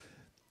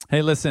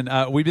Hey, listen,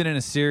 we've been in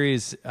a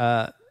series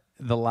the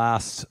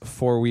last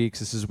 4 weeks.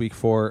 This is week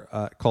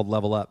 4, called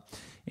Level Up.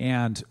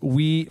 And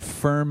we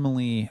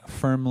firmly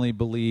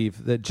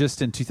believe that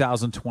just in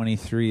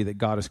 2023 that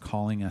God is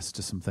calling us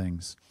to some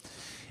things.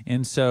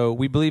 And so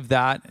we believe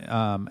that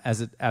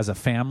as a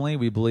family.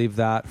 We believe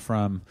that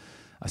from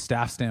a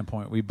staff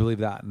standpoint. We believe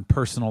that in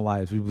personal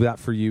lives. We believe that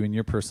for you in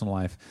your personal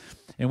life.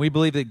 And we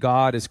believe that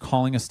God is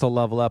calling us to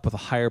level up with a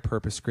higher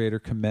purpose, greater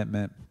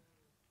commitment,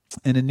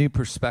 and a new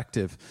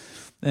perspective.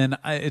 And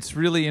it's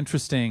really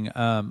interesting.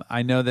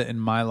 I know that in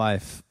my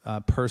life,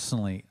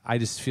 personally, I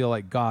just feel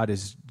like God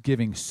is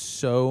giving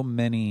so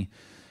many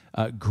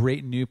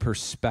great new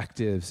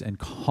perspectives and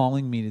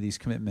calling me to these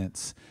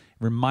commitments,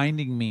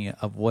 reminding me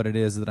of what it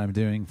is that I'm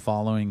doing,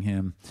 following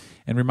Him,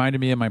 and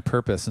reminding me of my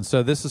purpose. And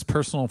so this is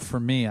personal for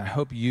me. I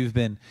hope you've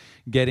been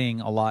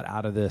getting a lot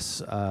out of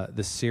this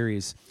this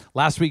series.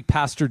 Last week,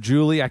 Pastor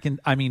Haley. I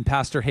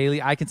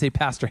can say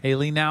Pastor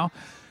Haley now.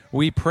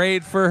 We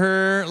prayed for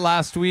her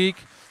last week.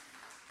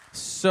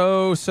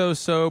 So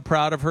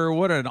proud of her.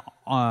 What an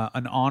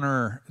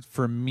honor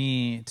for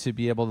me to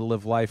be able to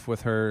live life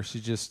with her.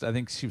 I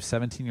think she was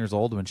 17 years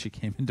old when she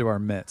came into our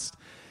midst.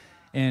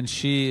 And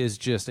she is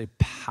just a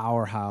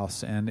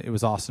powerhouse, and it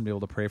was awesome to be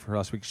able to pray for her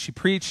last week. She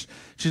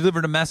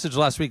delivered a message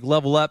last week,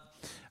 Level Up.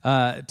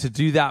 To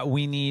do that,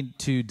 we need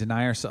to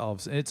deny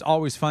ourselves. It's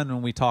always fun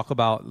when we talk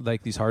about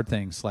like these hard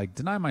things, like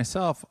deny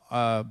myself,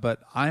 but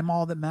I'm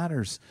all that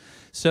matters.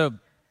 So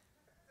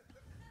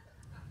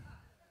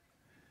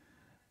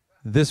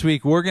this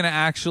week, we're going to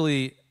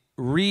actually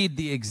read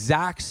the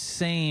exact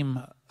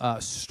same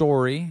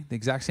story, the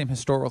exact same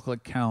historical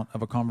account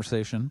of a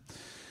conversation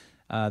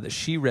that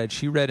she read.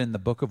 She read in the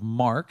book of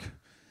Mark.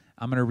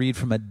 I'm going to read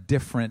from a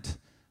different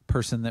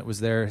person that was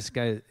there.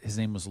 His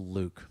name was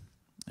Luke.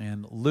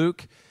 And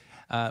Luke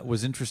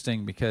was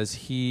interesting because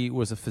he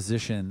was a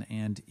physician,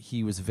 and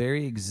he was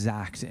very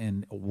exact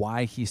in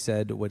why he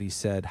said what he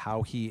said,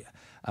 how he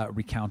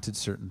recounted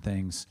certain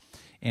things,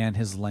 and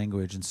his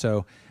language. And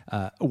so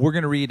we're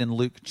going to read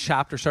in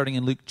starting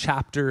in Luke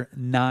chapter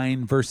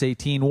 9, verse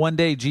 18. One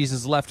day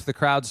Jesus left the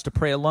crowds to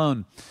pray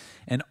alone,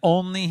 and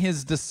only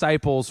his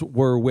disciples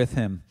were with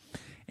him.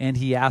 And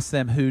he asked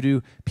them, "Who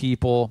do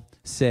people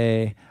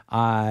say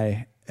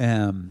I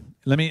am?"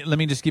 Let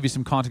me just give you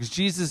some context.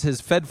 Jesus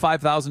has fed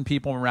 5,000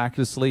 people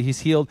miraculously. He's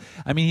healed.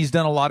 He's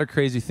done a lot of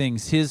crazy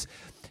things.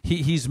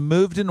 He's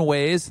moved in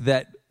ways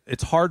that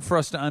it's hard for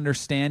us to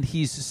understand.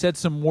 He's said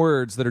some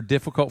words that are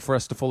difficult for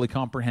us to fully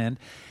comprehend.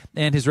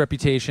 And his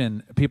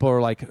reputation, people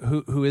are like,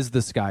 who is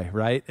this guy,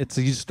 right?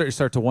 You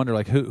start to wonder,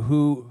 like,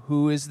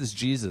 who is this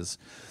Jesus?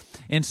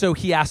 And so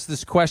he asked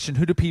this question,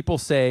 "Who do people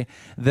say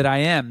that I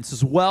am?" He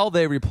says, "Well,"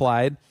 they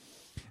replied,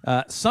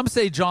 "some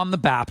say John the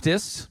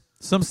Baptist,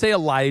 some say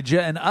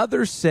Elijah, and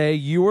others say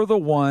you are the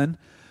one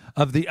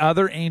of the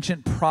other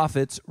ancient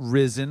prophets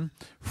risen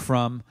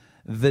from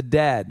the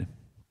dead."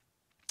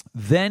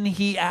 Then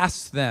he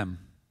asked them,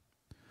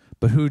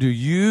 "But who do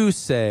you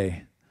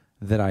say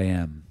that I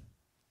am?"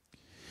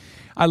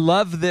 I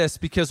love this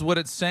because what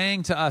it's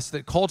saying to us,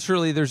 that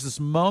culturally there's this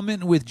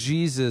moment with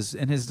Jesus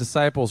and his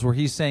disciples where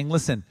he's saying,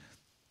 listen,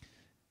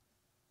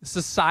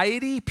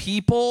 society,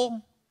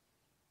 people,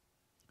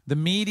 the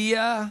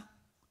media,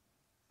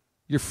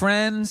 your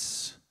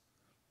friends,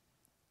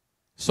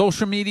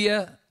 social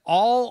media,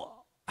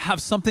 all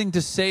have something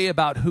to say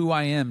about who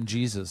I am,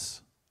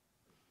 Jesus.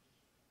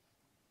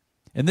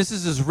 And this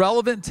is as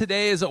relevant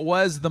today as it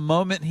was the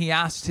moment he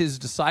asked his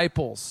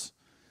disciples.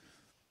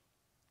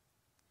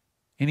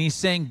 And he's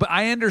saying, but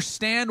I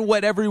understand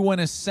what everyone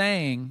is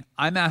saying.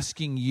 I'm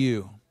asking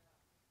you,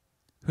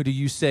 who do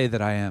you say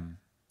that I am?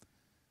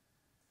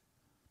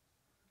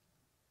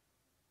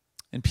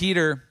 And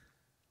Peter,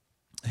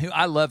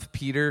 I love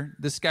Peter.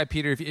 This guy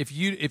Peter,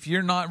 if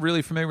you're not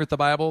really familiar with the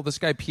Bible, this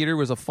guy Peter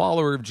was a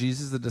follower of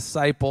Jesus, a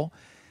disciple.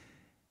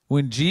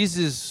 When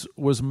Jesus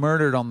was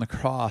murdered on the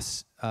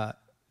cross,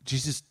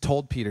 Jesus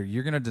told Peter,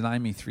 "You're going to deny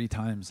me 3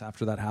 times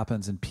after that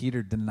happens." And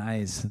Peter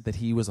denies that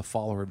he was a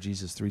follower of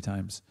Jesus 3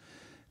 times.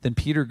 Then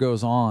Peter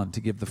goes on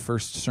to give the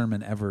first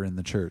sermon ever in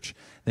the church.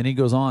 Then he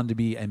goes on to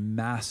be a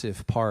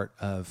massive part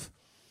of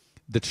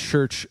the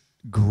church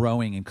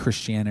growing and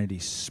Christianity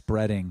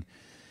spreading.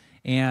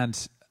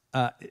 And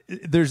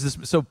there's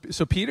this.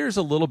 So Peter's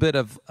a little bit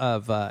of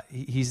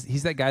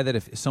he's that guy that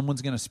if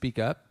someone's going to speak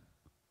up,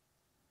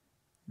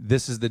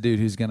 this is the dude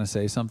who's going to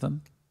say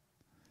something.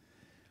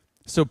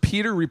 So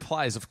Peter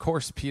replies. Of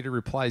course, Peter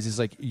replies. He's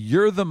like,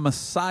 "You're the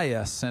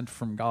Messiah sent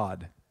from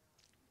God."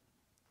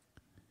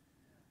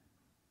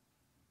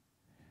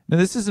 Now,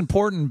 this is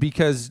important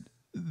because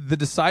the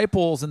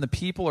disciples and the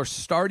people are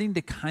starting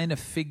to kind of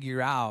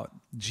figure out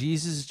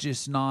Jesus is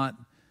just not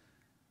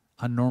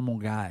a normal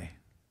guy.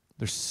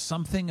 There's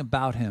something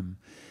about him.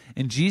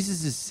 And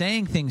Jesus is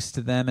saying things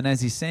to them, and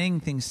as he's saying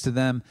things to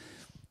them,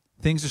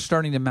 things are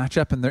starting to match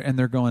up, and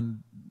they're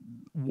going,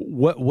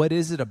 what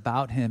is it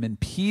about him? And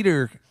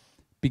Peter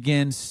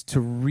begins to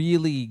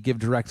really give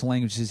direct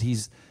language.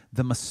 He's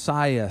the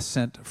Messiah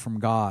sent from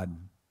God.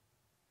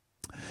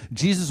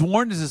 Jesus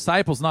warned his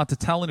disciples not to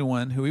tell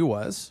anyone who he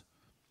was.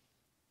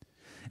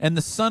 And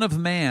the Son of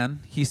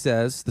Man, he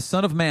says, the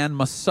Son of Man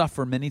must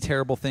suffer many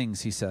terrible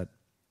things, he said.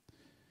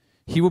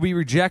 He will be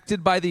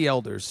rejected by the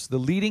elders, the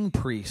leading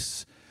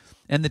priests,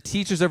 and the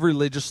teachers of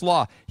religious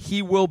law.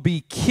 He will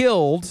be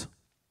killed,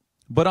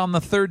 but on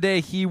the third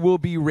day he will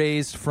be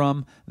raised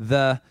from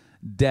the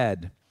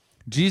dead.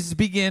 Jesus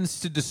begins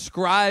to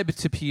describe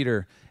to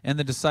Peter and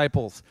the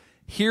disciples,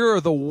 here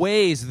are the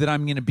ways that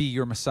I'm going to be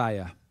your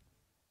Messiah.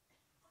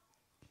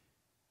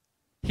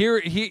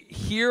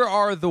 Here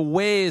are the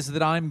ways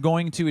that I'm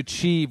going to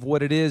achieve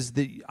what it is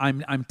that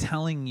I'm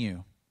telling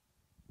you.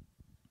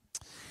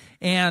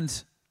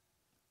 And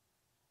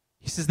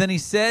he says, then he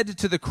said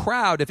to the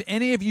crowd, if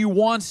any of you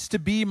wants to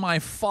be my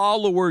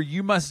follower,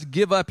 you must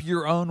give up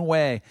your own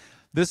way.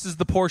 This is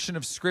the portion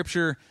of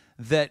Scripture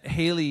that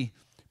Haley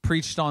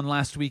preached on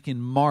last week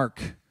in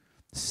Mark.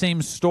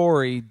 Same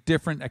story,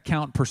 different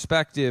account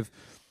perspective.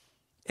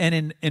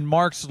 And in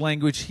Mark's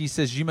language, he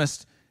says, you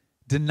must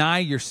deny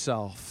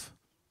yourself.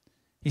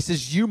 He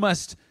says, you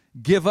must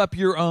give up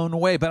your own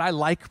way. But I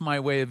like my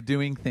way of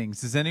doing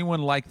things. Does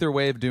anyone like their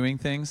way of doing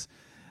things?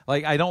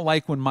 Like, I don't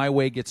like when my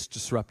way gets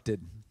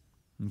disrupted.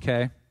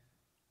 Okay?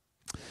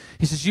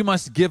 He says, you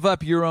must give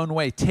up your own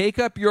way. Take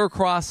up your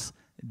cross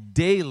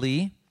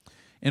daily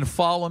and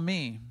follow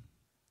me.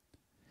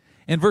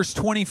 In verse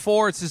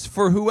 24, it says,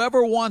 for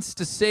whoever wants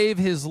to save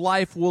his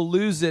life will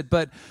lose it,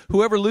 but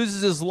whoever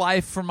loses his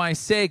life for my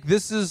sake,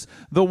 this is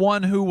the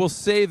one who will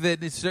save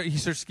it. He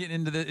starts getting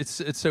into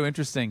it's so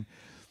interesting.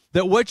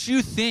 That what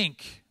you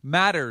think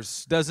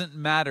matters doesn't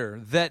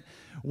matter. That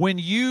when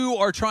you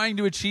are trying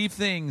to achieve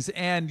things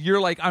and you're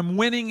like, I'm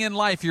winning in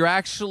life, you're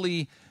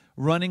actually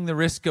running the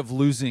risk of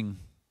losing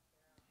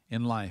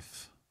in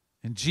life.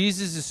 And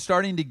Jesus is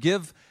starting to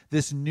give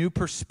this new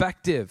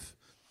perspective.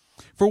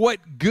 For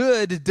what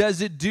good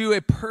does it do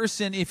a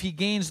person if he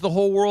gains the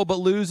whole world but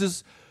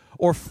loses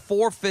or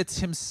forfeits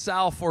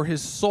himself or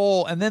his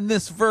soul? And then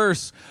this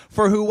verse,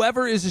 for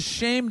whoever is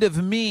ashamed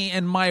of me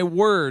and my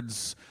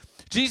words.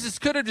 Jesus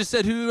could have just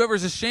said, whoever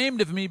is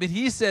ashamed of me, but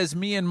he says,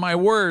 me and my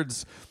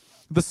words.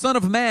 The Son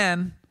of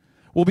Man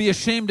will be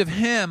ashamed of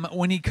him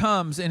when he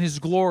comes in his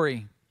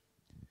glory,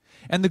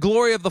 and the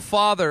glory of the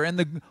Father and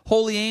the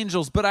holy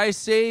angels. But I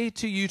say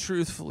to you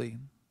truthfully,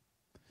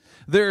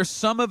 there are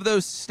some of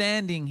those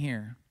standing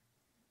here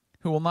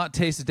who will not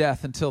taste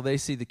death until they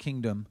see the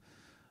kingdom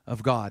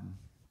of God.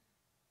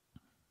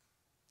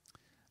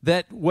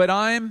 That what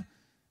I'm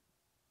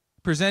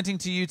presenting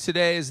to you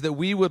today is that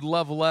we would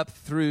level up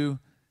through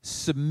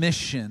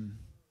submission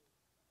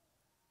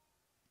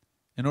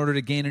in order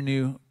to gain a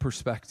new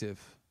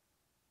perspective.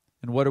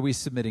 And what are we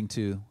submitting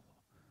to?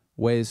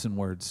 Ways and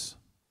words.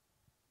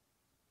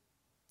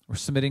 We're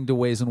submitting to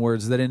ways and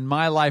words that in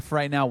my life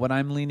right now, what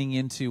I'm leaning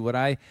into, what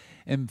I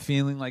am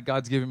feeling like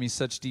God's given me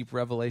such deep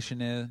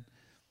revelation in,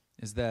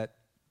 is that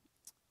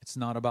it's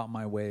not about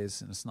my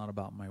ways and it's not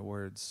about my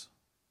words.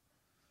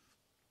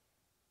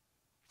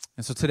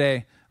 And so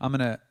today, I'm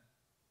going to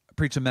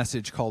preach a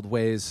message called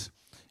Ways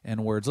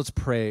and Words. Let's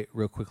pray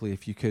real quickly,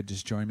 if you could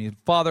just join me.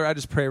 Father, I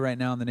just pray right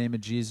now in the name of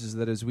Jesus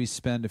that as we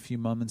spend a few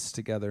moments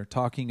together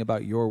talking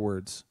about your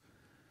words,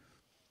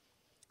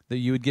 that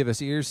you would give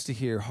us ears to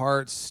hear,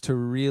 hearts to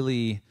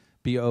really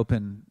be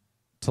open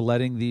to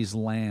letting these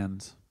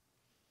land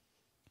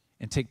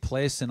and take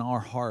place in our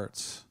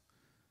hearts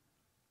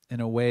in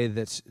a way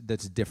that's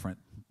different.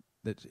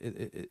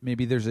 That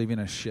maybe there's even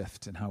a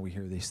shift in how we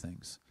hear these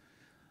things.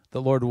 That,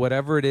 Lord,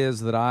 whatever it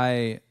is that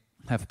I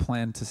have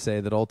planned to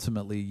say, that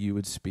ultimately you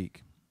would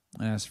speak.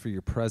 I ask for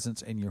your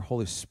presence and your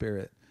Holy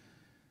Spirit.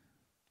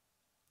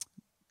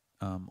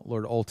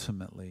 Lord,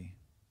 ultimately,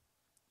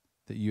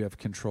 that you have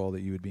control,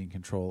 that you would be in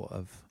control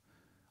of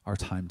our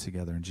time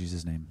together. In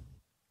Jesus' name,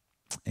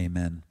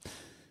 amen.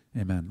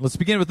 Amen. Let's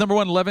begin with number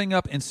one, leveling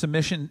up in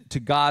submission to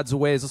God's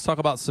ways. Let's talk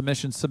about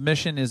submission.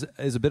 Submission is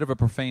a bit of a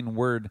profane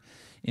word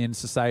in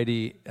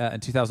society in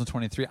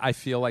 2023. I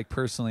feel like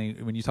personally,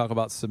 when you talk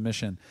about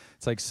submission,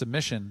 it's like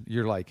submission,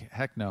 you're like,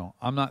 heck no,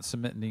 I'm not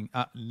submitting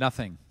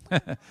nothing.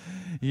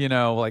 You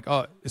know, like,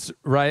 oh, it's,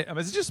 right?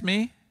 Is it just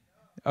me?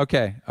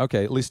 Okay,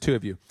 at least two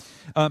of you.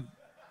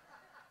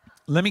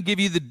 Let me give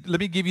you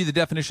the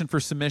definition for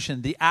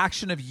submission: the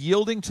action of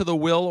yielding to the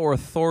will or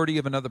authority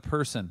of another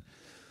person.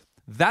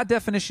 That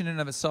definition in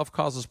and of itself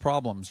causes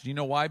problems. Do you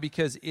know why?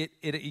 Because it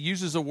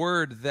uses a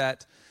word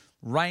that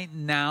right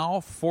now,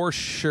 for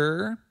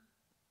sure,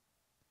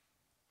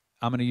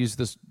 I'm going to use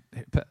this.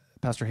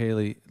 Pastor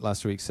Haley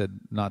last week said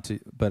not to,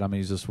 but I'm going to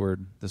use this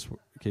word.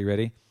 Okay, you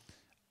ready?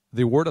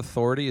 The word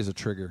authority is a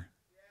trigger.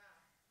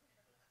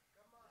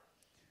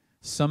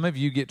 Some of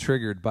you get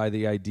triggered by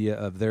the idea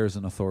of there's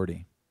an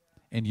authority,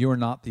 and you're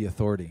not the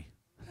authority.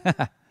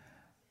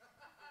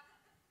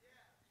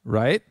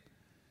 Right?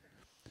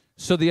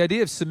 So the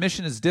idea of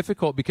submission is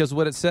difficult because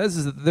what it says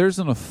is that there's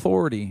an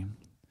authority.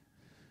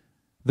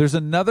 There's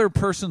another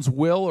person's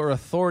will or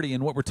authority,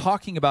 and what we're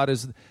talking about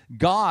is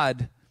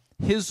God,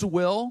 his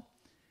will,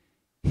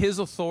 his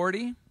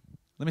authority.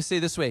 let me say it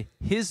this way.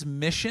 His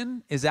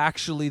mission is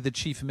actually the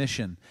chief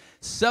mission.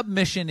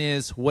 Submission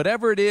is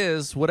whatever it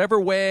is, whatever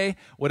way,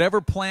 whatever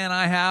plan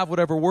I have,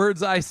 whatever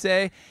words I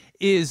say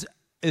is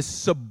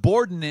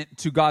subordinate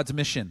to God's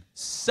mission.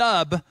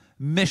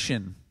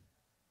 Submission.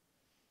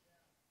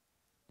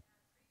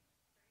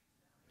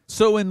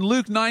 So in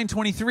Luke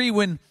 9:23,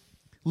 when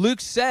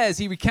Luke says,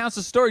 he recounts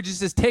the story, Jesus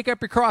says, take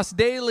up your cross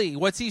daily.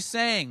 What's he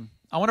saying?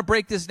 I want to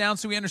break this down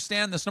so we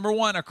understand this. Number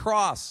one, a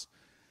cross.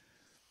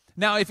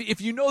 Now, if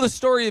you know the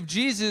story of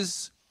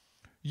Jesus,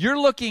 you're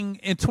looking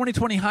in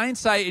 2020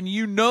 hindsight and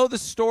you know the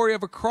story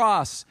of a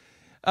cross.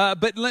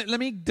 But let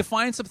me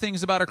define some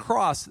things about a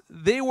cross.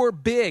 They were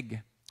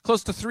big,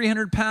 close to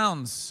 300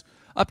 pounds,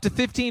 up to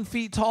 15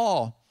 feet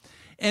tall.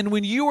 And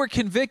when you were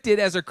convicted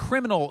as a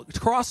criminal,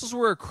 crosses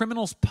were a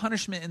criminal's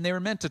punishment, and they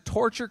were meant to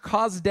torture,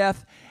 cause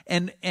death,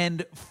 and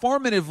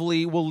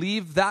formatively will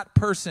leave that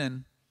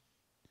person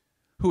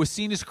who was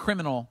seen as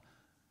criminal,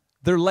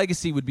 their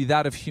legacy would be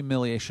that of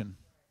humiliation.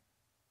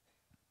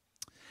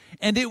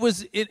 And it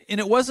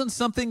wasn't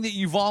something that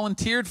you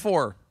volunteered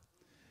for.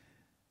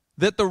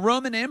 That the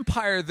Roman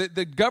Empire,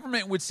 the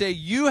government would say,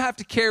 you have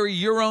to carry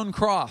your own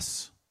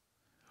cross.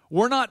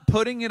 We're not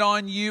putting it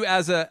on you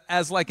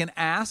as like an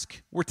ask.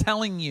 We're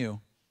telling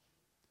you,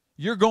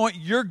 you're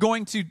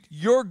going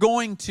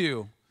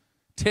to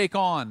take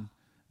on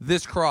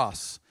this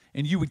cross,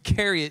 and you would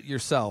carry it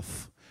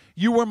yourself.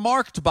 You were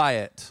marked by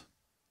it.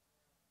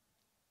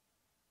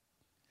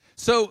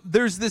 So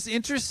there's this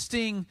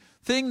interesting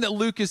thing that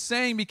Luke is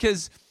saying,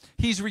 because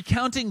he's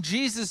recounting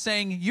Jesus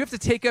saying, you have to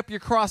take up your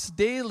cross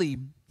daily.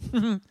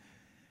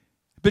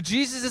 But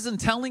Jesus isn't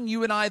telling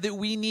you and I that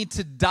we need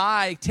to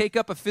die, take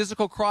up a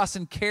physical cross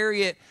and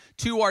carry it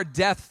to our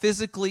death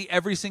physically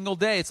every single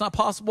day. It's not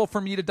possible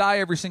for me to die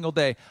every single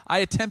day. I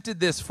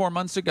attempted this 4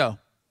 months ago.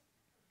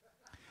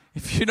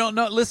 If you don't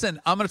know, listen,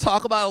 I'm going to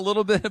talk about a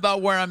little bit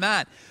about where I'm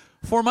at.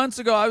 4 months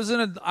ago, I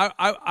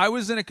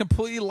was in a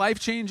completely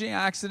life-changing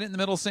accident in the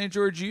middle of St.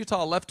 George,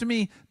 Utah. Left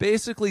me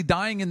basically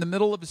dying in the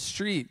middle of a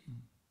street.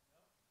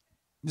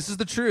 This is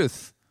the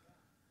truth.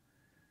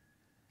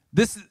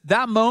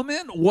 That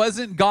moment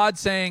wasn't God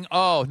saying,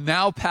 oh,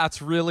 now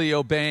Pat's really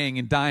obeying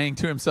and dying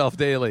to himself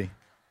daily.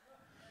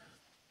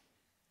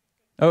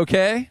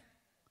 Okay?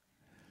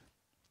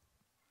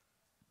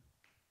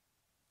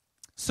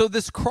 So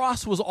this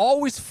cross was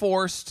always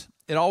forced.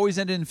 It always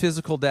ended in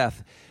physical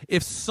death.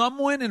 If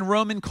someone in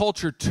Roman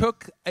culture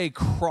took a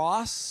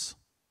cross,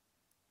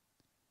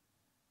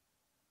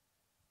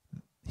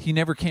 he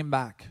never came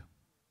back.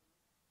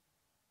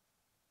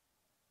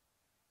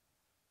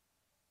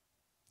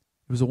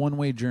 It was a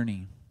one-way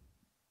journey.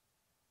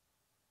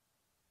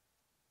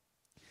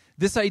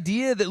 This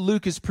idea that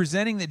Luke is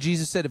presenting that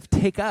Jesus said of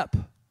take up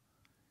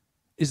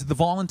is the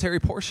voluntary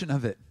portion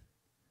of it.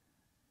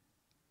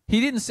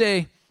 He didn't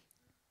say,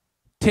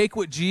 take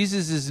what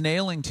Jesus is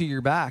nailing to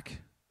your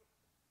back.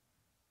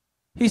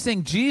 He's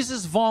saying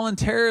Jesus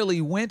voluntarily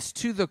went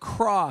to the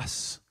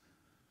cross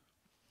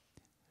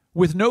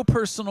with no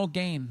personal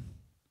gain,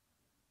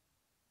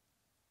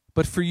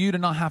 but for you to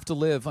not have to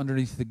live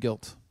underneath the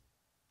guilt.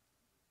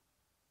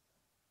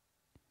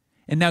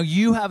 And now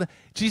Jesus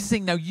is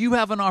saying, now you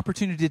have an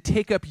opportunity to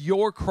take up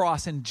your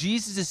cross. And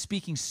Jesus is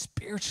speaking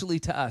spiritually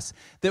to us,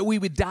 that we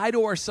would die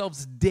to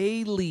ourselves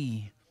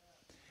daily.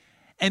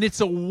 And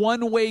it's a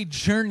one-way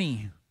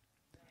journey,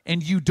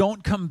 and you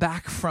don't come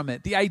back from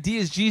it. The idea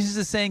is Jesus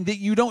is saying that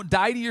you don't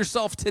die to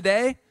yourself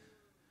today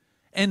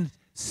and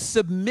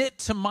submit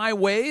to my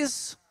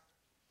ways,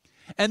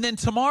 and then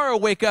tomorrow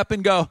wake up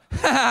and go,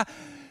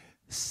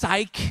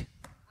 psych.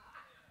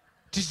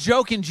 Just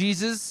joking,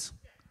 Jesus.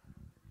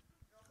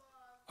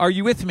 Are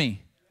you with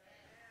me?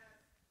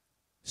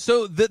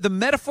 So the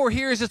metaphor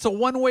here is it's a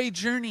one-way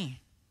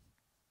journey.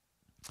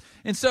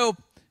 And so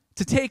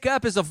to take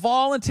up is a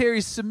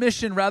voluntary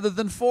submission rather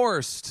than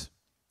forced.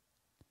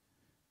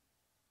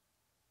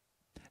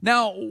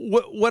 Now,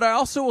 what I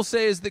also will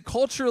say is that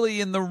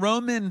culturally in the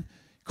Roman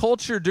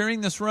culture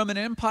during this Roman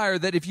Empire,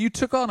 that if you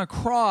took on a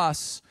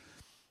cross,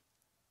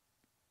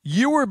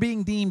 you were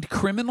being deemed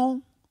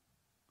criminal,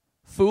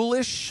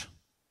 foolish,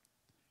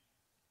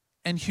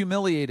 and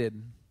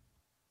humiliated.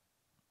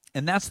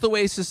 And that's the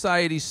way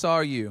society saw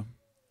you.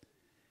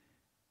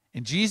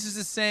 And Jesus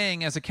is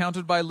saying, as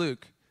accounted by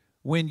Luke,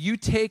 when you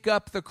take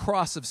up the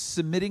cross of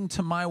submitting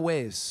to my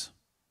ways,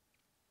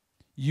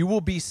 you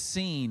will be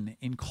seen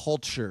in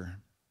culture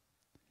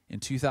in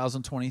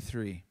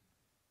 2023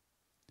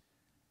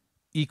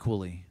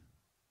 equally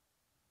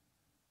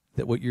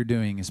that what you're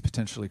doing is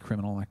potentially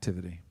criminal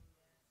activity.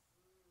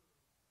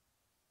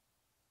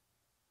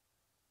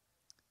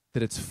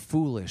 That it's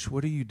foolish.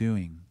 What are you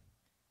doing?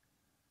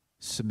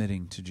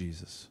 Submitting to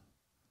Jesus.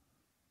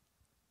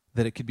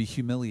 That it could be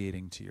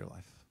humiliating to your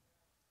life.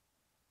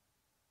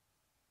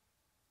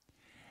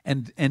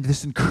 And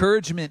this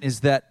encouragement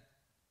is that,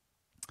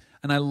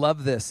 and I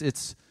love this,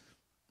 it's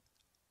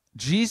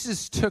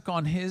Jesus took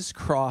on his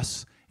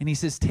cross and he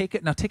says, take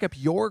up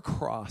your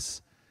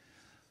cross.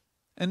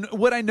 And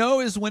what I know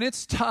is when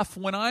it's tough,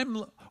 when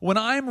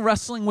I'm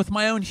wrestling with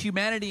my own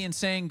humanity and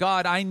saying,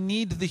 God, I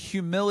need the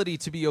humility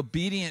to be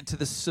obedient to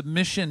the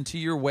submission to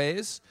your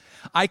ways,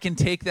 I can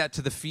take that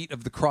to the feet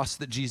of the cross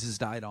that Jesus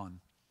died on.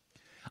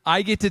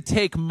 I get to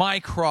take my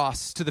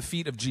cross to the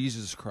feet of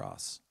Jesus'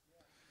 cross.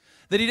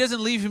 That he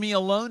doesn't leave me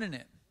alone in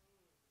it.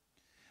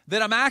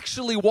 That I'm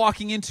actually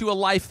walking into a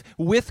life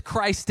with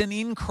Christ and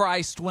in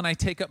Christ when I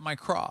take up my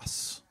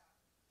cross.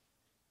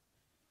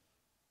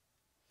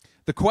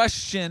 The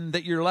question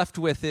that you're left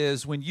with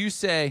is when you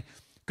say,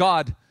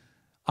 God,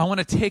 I want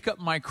to take up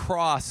my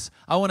cross.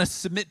 I want to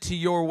submit to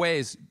your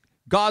ways,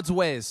 God's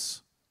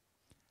ways,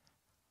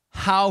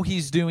 how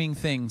he's doing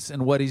things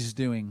and what he's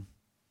doing.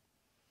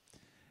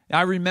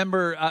 I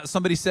remember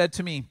somebody said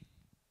to me,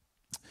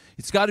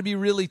 it's got to be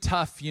really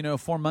tough.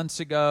 4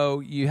 months ago,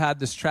 you had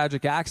this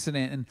tragic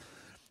accident, and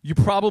you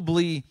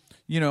probably,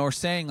 are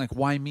saying, like,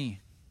 why me?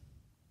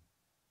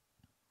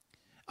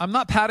 I'm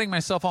not patting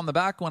myself on the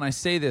back when I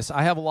say this.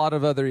 I have a lot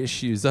of other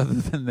issues other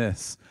than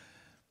this.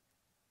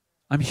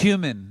 I'm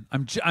human.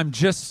 I'm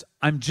just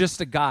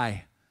a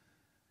guy.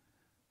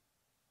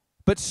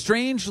 But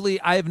strangely,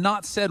 I have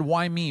not said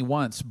why me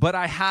once, but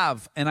I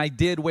have, and I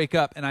did wake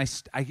up, and I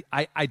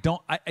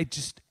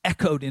just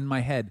echoed in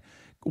my head,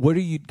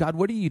 God,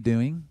 what are you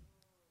doing?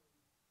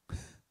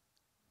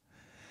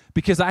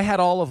 Because I had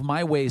all of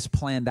my ways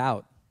planned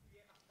out.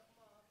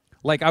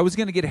 Like I was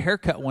going to get a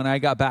haircut when I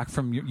got back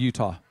from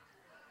Utah.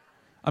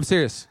 I'm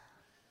serious.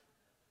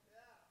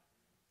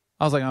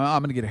 I was like,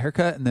 I'm going to get a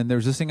haircut, and then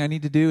there's this thing I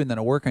need to do, and then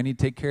at work I need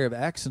to take care of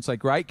X. And it's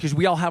like, right? Because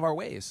we all have our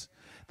ways.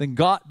 Then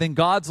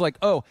God's like,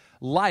 oh,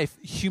 life,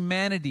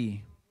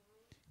 humanity.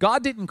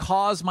 God didn't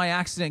cause my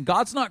accident.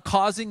 God's not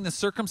causing the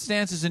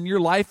circumstances in your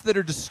life that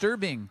are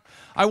disturbing.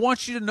 I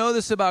want you to know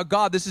this about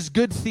God. This is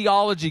good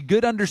theology,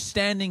 good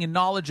understanding and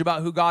knowledge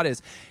about who God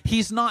is.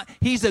 He's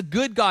a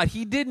good God.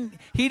 He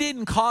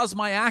didn't cause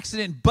my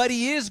accident, but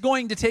he is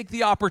going to take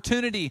the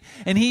opportunity,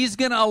 and he's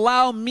going to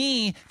allow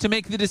me to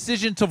make the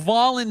decision to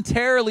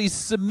voluntarily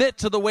submit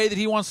to the way that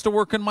he wants to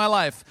work in my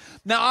life.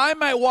 Now, I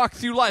might walk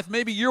through life.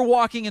 Maybe you're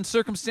walking in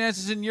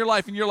circumstances in your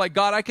life, and you're like,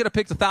 God, I could have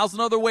picked 1,000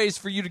 other ways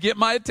for you to get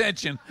my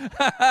attention.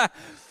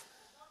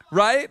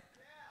 Right?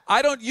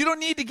 You don't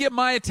need to get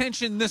my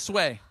attention this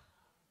way.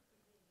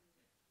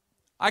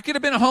 I could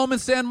have been home in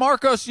San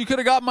Marcos. You could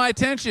have got my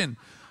attention.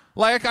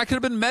 Like I could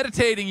have been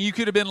meditating. You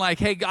could have been like,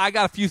 hey, I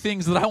got a few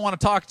things that I want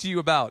to talk to you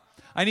about.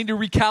 I need to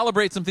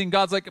recalibrate something.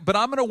 God's like, but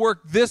I'm going to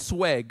work this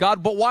way.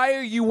 God, but why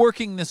are you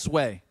working this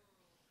way?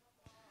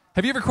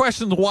 Have you ever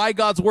questioned why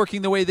God's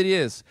working the way that he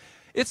is?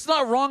 It's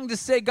not wrong to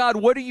say, God,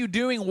 what are you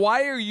doing?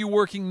 Why are you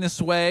working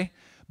this way?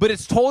 But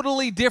it's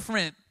totally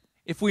different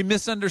if we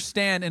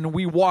misunderstand and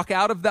we walk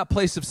out of that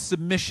place of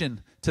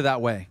submission to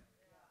that way.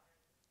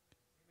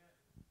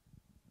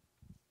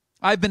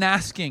 I've been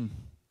asking,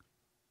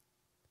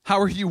 how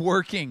are you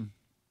working?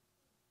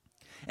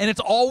 And it's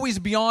always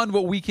beyond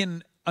what we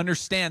can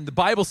understand. The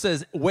Bible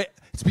says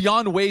it's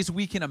beyond ways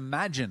we can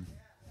imagine.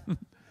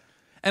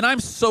 And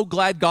I'm so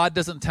glad God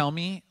doesn't tell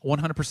me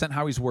 100%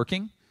 how he's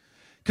working.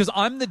 Because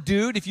I'm the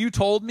dude, if you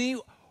told me,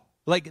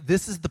 like,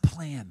 this is the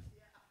plan.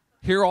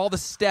 Here are all the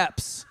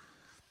steps.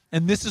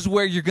 And this is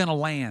where you're going to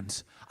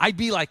land. I'd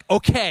be like,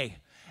 okay.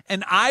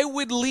 And I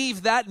would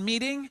leave that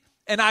meeting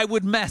and I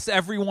would mess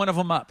every one of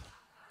them up.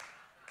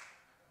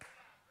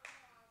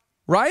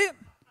 Right?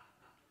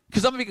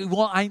 Because I'm thinking,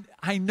 well,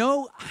 I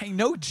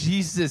know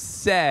Jesus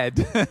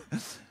said,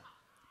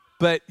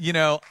 but,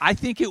 I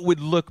think it would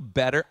look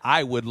better.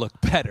 I would look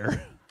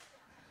better.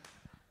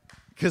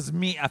 Because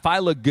if I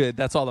look good,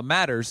 that's all that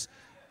matters.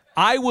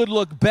 I would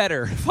look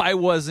better if I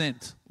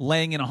wasn't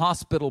laying in a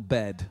hospital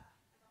bed.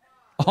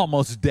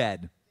 Almost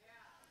dead.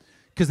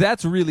 Because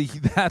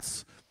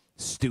that's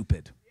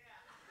stupid.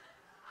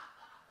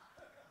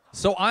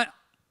 So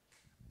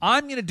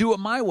I'm going to do it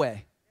my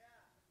way.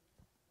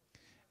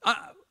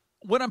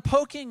 What I'm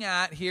poking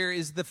at here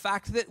is the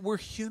fact that we're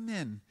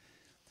human.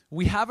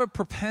 We have a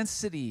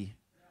propensity.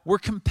 We're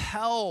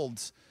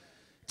compelled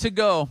to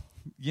go,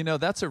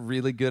 that's a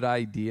really good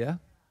idea.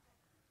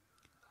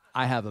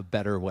 I have a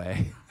better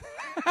way.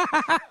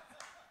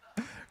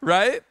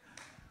 Right?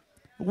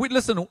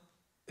 Listen,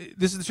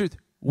 this is the truth.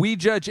 We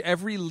judge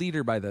every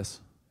leader by this.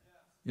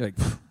 You're like,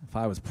 if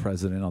I was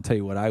president, I'll tell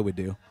you what I would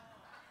do.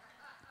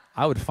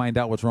 I would find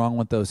out what's wrong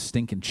with those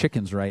stinking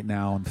chickens right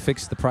now and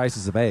fix the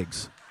prices of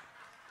eggs.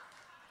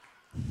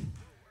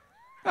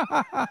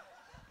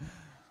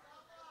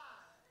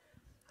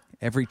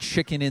 Every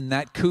chicken in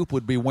that coop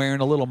would be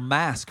wearing a little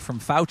mask from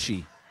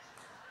Fauci.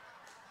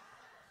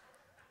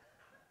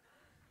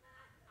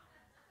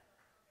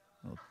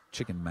 Little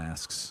chicken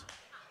masks.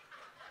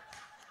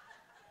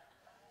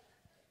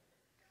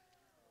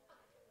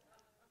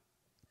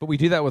 But we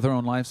do that with our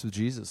own lives with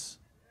Jesus.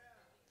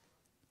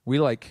 We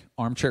like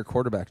armchair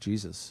quarterback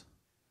Jesus.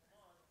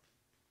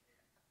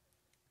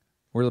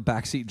 We're the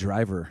backseat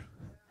driver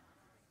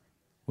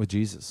with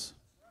Jesus.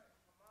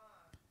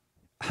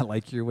 I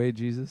like your way,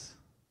 Jesus.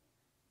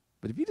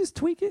 But if you just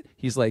tweak it,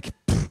 he's like,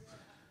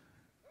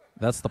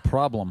 that's the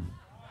problem.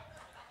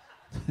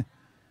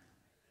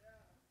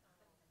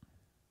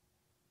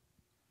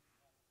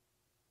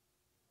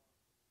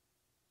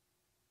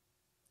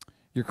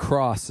 Your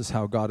cross is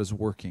how God is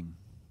working.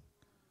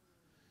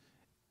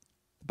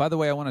 By the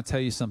way, I want to tell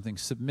you something.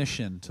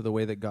 Submission to the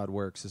way that God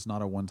works is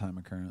not a one-time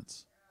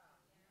occurrence.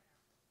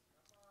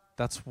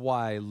 That's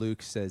why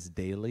Luke says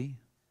daily.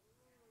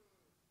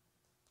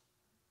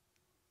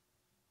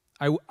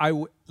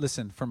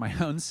 Listen, for my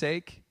own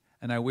sake,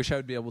 and I wish I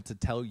would be able to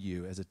tell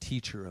you as a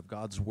teacher of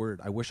God's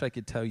word, I wish I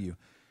could tell you,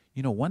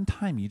 one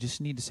time you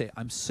just need to say,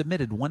 I'm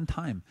submitted one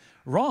time.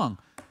 Wrong.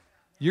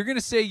 You're going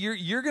to say,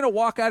 you're going to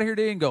walk out of here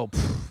today and go,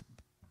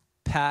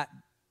 Pat,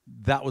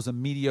 that was a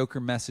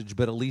mediocre message,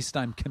 but at least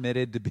I'm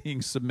committed to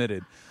being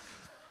submitted.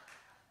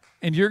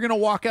 And you're going to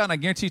walk out, and I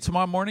guarantee you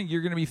tomorrow morning,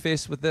 you're going to be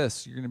faced with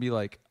this. You're going to be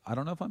like, I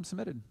don't know if I'm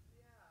submitted.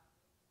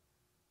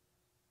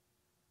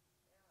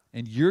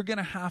 And you're going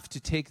to have to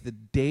take the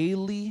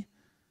daily,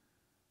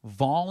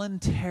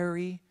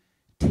 voluntary,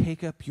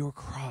 take up your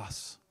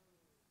cross.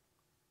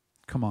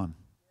 Come on.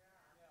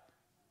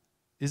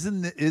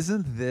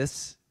 Isn't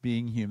this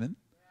being human?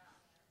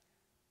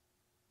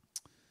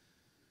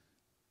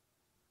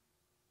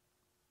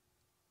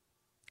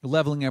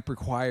 Leveling up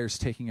requires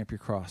taking up your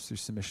cross through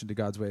submission to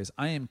God's ways.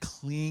 I am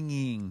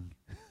clinging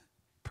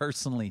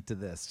personally to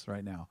this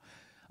right now.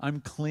 I'm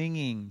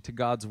clinging to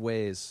God's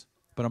ways,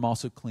 but I'm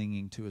also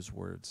clinging to his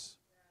words.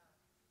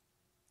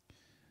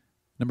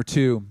 Number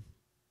 2,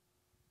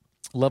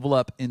 level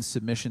up in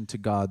submission to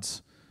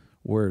God's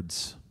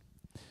words.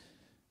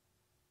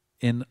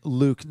 In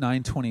Luke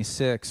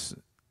 9:26,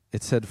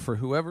 it said, "For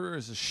whoever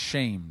is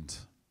ashamed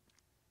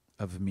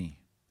of me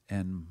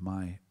and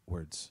my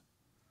words."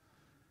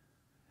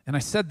 And I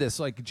said this,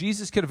 like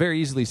Jesus could have very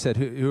easily said,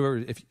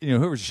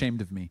 whoever's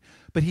ashamed of me.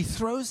 But he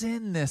throws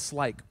in this,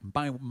 like,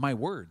 my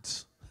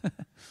words.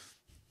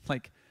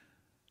 Like,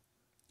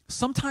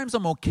 sometimes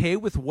I'm okay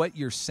with what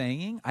you're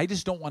saying. I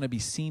just don't want to be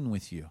seen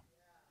with you.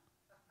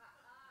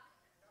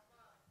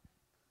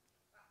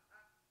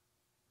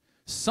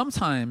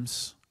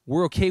 Sometimes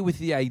we're okay with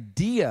the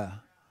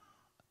idea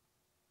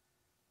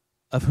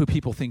of who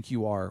people think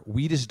you are.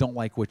 We just don't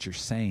like what you're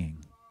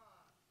saying.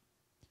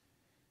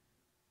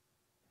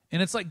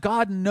 And it's like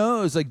God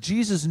knows, like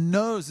Jesus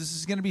knows this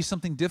is going to be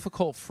something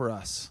difficult for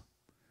us.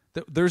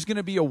 There's going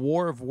to be a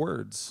war of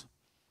words.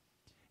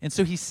 And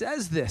so he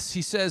says this.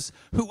 He says,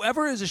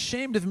 whoever is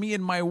ashamed of me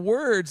and my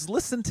words,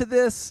 listen to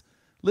this,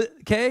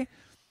 okay?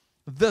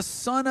 The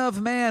Son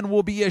of Man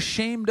will be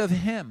ashamed of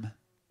him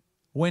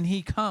when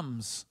he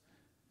comes,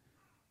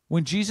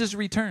 when Jesus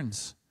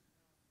returns.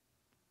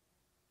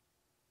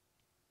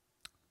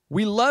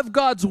 We love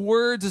God's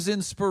words as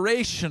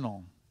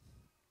inspirational,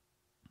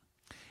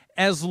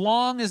 as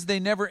long as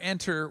they never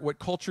enter what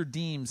culture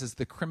deems as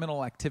the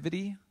criminal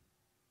activity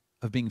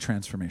of being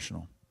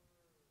transformational.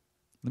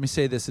 Let me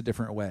say this a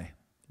different way.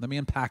 Let me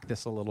unpack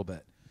this a little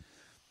bit.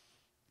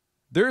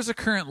 There is a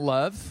current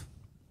love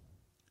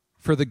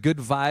for the good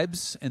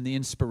vibes and the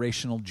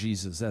inspirational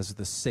Jesus as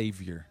the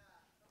Savior.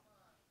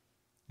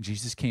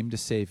 Jesus came to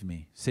save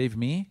me. Save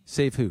me?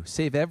 Save who?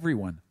 Save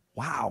everyone.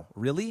 Wow,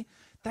 really?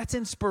 That's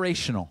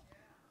inspirational.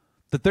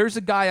 That there's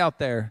a guy out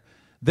there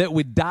that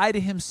would die to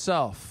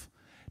himself,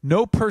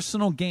 no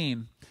personal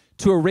gain,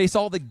 to erase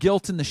all the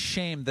guilt and the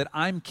shame that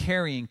I'm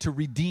carrying, to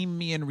redeem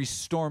me and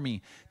restore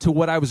me to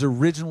what I was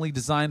originally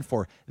designed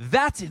for.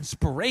 That's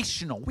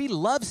inspirational. We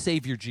love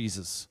Savior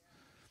Jesus.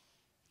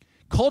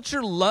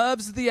 Culture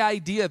loves the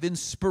idea of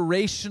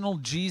inspirational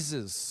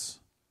Jesus.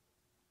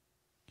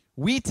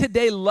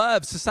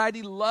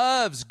 Society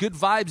loves good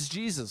vibes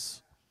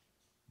Jesus.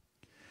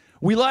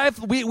 We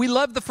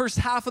love the first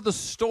half of the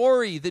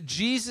story that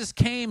Jesus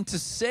came to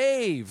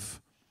save.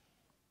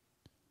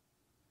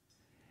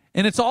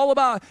 And it's all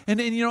about,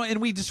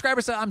 and we describe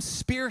ourselves, I'm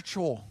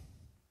spiritual.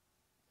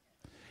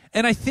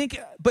 And I think,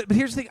 but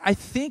here's the thing, I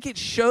think it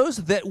shows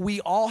that we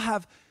all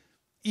have,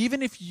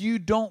 even if you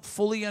don't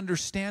fully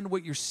understand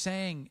what you're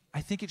saying,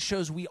 I think it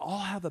shows we all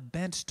have a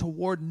bent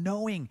toward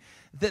knowing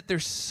that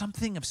there's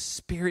something of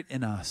spirit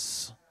in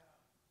us.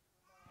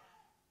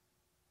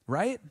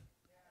 Right?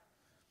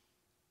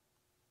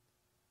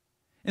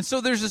 And so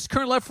there's this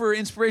current love for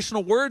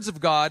inspirational words of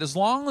God, as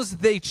long as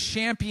they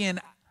champion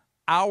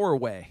our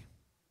way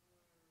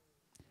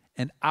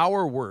and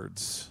our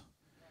words,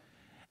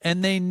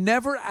 and they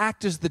never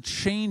act as the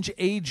change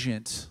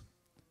agent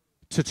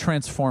to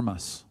transform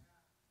us.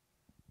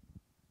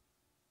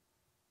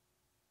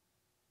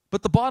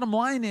 But the bottom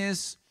line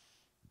is,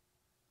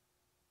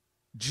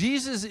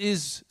 Jesus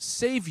is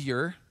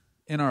Savior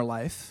in our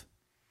life,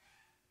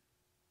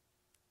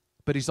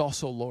 but he's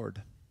also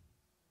Lord.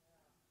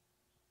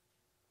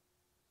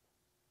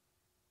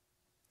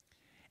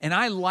 And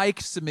I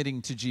like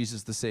submitting to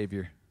Jesus the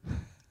Savior.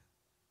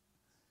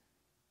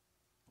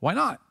 Why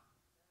not?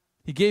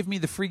 He gave me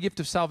the free gift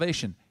of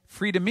salvation.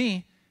 Free to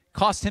me,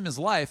 cost him his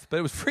life, but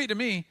it was free to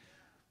me.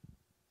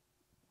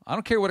 I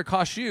don't care what it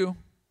cost you.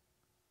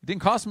 It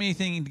didn't cost me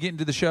anything to get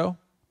into the show.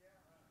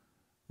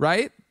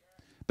 Right?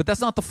 But that's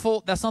not the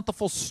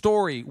full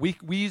story. We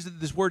use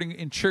this word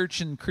in church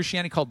and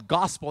Christianity called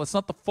gospel. It's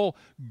not the full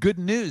good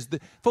news.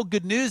 The full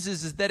good news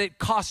is that it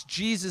cost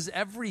Jesus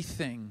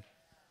everything.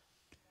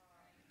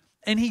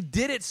 And he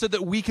did it so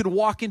that we could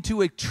walk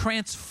into a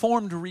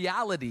transformed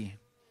reality.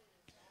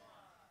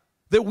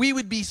 That we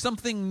would be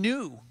something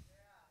new.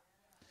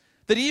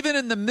 That even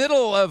in the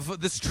middle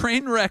of this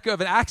train wreck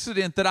of an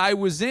accident that I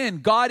was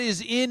in, God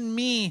is in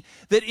me.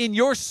 That in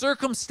your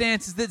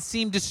circumstances that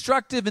seem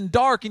destructive and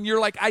dark, and you're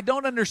like, I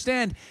don't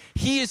understand,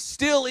 he is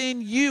still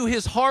in you.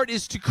 His heart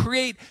is to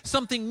create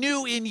something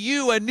new in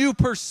you, a new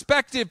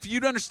perspective for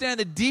you to understand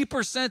a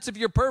deeper sense of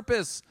your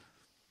purpose.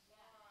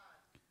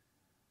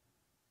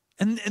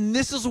 And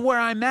this is where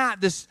I'm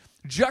at, this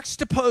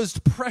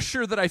juxtaposed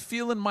pressure that I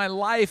feel in my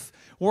life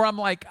where I'm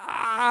like,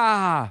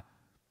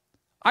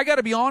 I got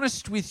to be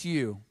honest with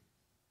you.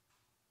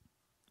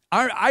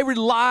 I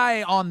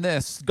rely on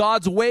this,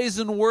 God's ways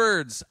and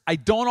words. I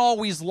don't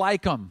always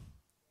like them.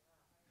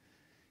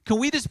 Can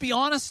we just be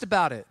honest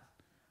about it?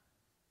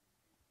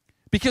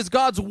 Because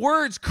God's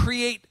words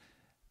create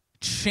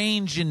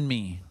change in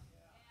me.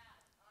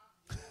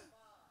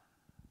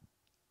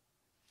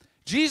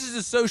 Jesus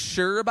is so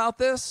sure about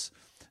this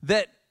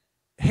that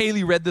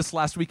Haley read this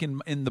last week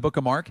in the book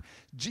of Mark.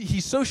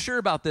 He's so sure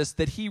about this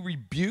that he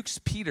rebukes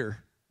Peter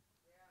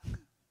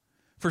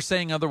for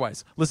saying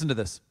otherwise. Listen to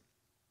this.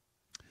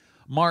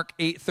 Mark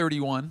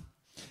 8:31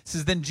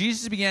 says, Then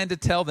Jesus began to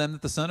tell them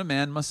that the Son of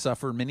Man must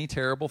suffer many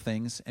terrible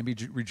things and be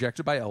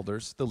rejected by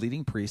elders, the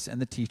leading priests,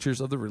 and the teachers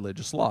of the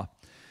religious law.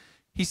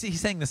 He's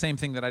saying the same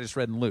thing that I just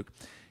read in Luke.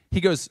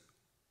 He goes,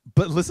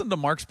 but listen to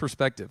Mark's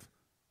perspective.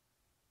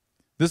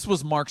 This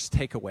was Mark's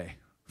takeaway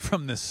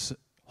from this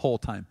whole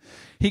time.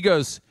 He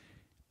goes,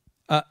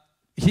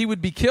 he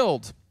would be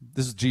killed.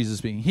 This is Jesus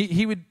speaking.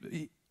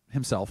 He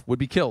himself would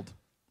be killed.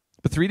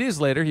 But 3 days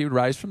later, he would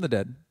rise from the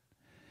dead.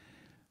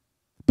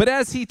 But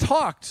as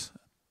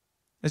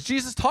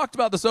Jesus talked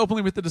about this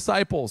openly with the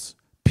disciples,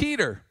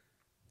 Peter,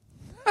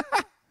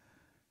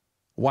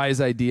 wise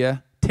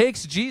idea,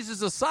 takes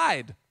Jesus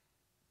aside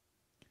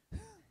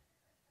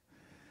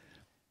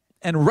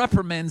and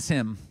reprimands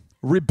him,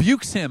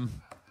 rebukes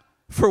him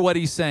for what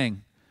he's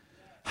saying.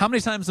 How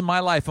many times in my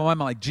life am I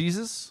like,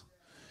 Jesus,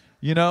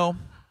 I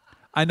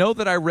know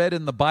that I read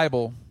in the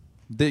Bible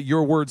that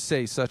your words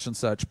say such and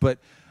such, but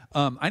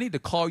I need to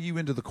call you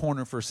into the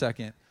corner for a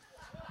second.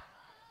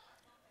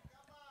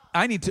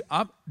 I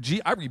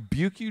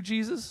rebuke you,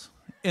 Jesus,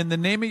 in the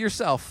name of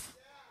yourself.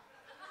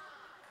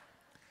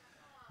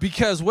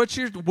 Because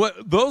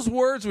those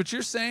words, what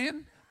you're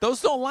saying,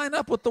 those don't line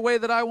up with the way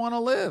that I want to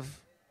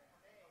live.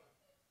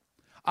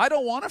 I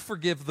don't want to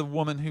forgive the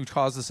woman who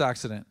caused this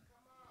accident.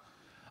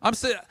 I'm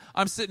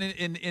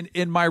sitting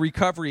in my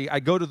recovery. I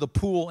go to the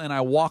pool and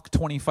I walk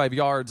 25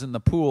 yards in the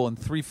pool in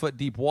 3-foot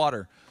deep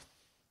water.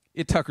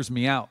 It tuckers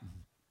me out.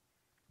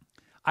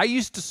 I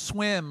used to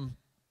swim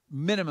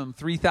minimum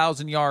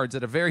 3,000 yards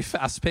at a very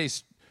fast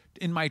pace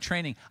in my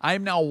training. I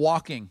am now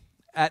walking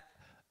at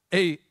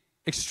a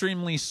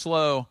extremely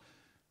slow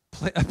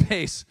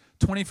pace,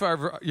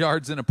 25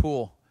 yards in a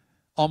pool,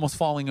 almost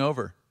falling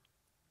over.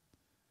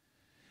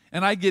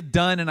 And I get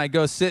done and I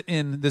go sit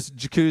in this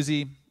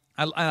jacuzzi.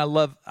 I don't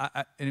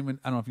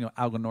know if you know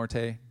Agua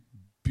Norte,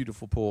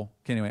 beautiful pool.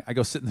 Okay, anyway, I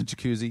go sit in the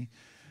jacuzzi.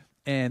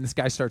 And this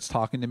guy starts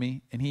talking to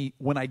me. And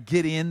when I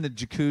get in the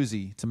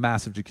jacuzzi, it's a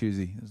massive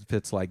jacuzzi. It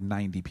fits like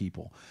 90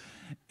 people.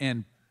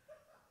 And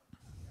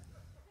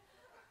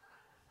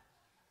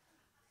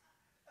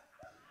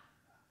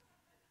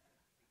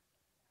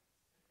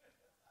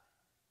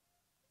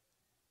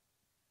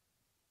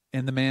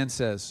the man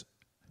says,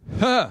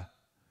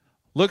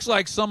 looks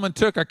like someone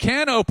took a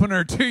can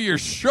opener to your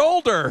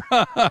shoulder.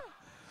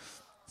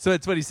 So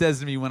that's what he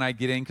says to me when I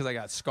get in because I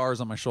got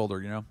scars on my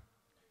shoulder,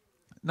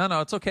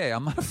 No, it's okay.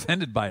 I'm not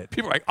offended by it.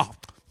 People are like, oh.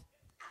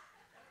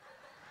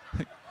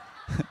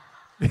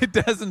 It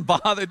doesn't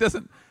bother.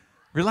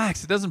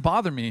 Relax. It doesn't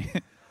bother me.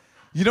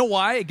 You know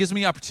why? It gives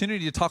me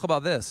opportunity to talk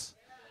about this.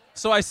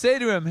 So I say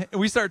to him,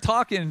 we start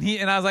talking,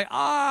 and I was like,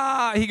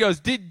 he goes,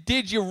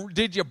 did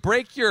you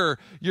break your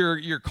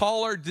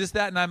collar, this,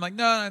 that? And I'm like,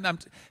 no.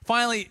 And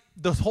finally,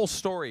 the whole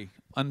story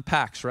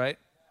unpacks, right?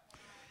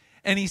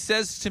 And he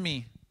says to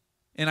me,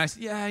 and I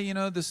said,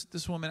 yeah,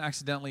 this woman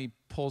accidentally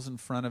pulls in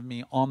front of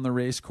me on the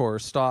race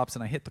course, stops,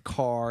 and I hit the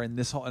car, and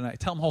I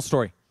tell him the whole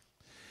story.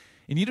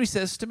 And you know what he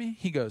says to me?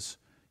 He goes,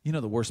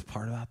 the worst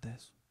part about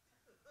this?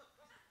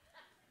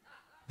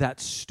 That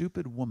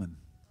stupid woman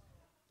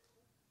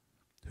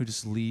who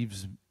just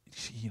leaves,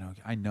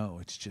 I know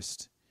it's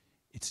just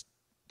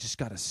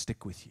got to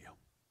stick with you.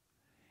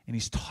 And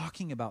he's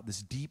talking about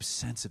this deep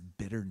sense of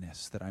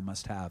bitterness that I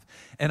must have.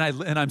 And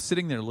I'm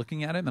sitting there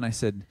looking at him, and I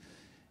said,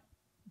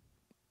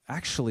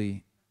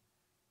 actually,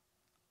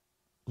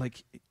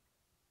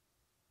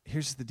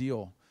 here's the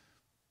deal.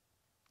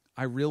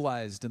 I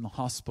realized in the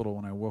hospital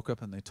when I woke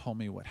up and they told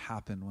me what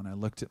happened when I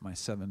looked at my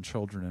 7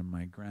 children and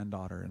my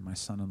granddaughter and my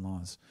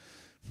son-in-laws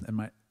and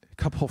my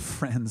couple of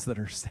friends that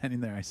are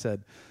standing there, I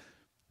said,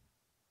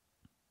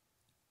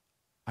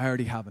 I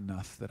already have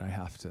enough that I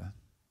have to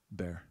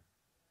bear.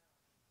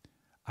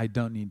 I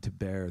don't need to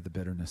bear the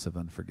bitterness of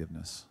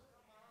unforgiveness.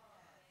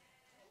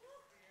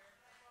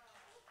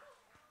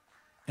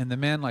 And the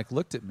man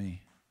looked at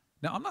me.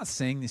 Now, I'm not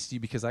saying this to you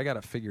because I got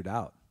it figured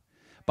out.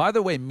 By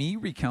the way, me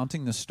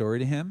recounting the story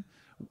to him,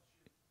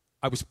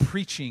 I was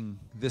preaching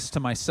this to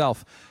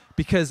myself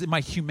because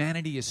my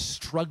humanity is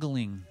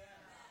struggling.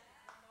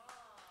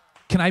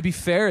 Can I be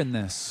fair in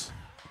this?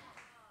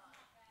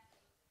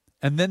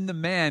 And then the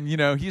man,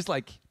 he's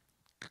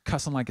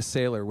cussing like a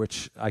sailor,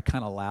 which I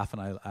kind of laugh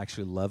and I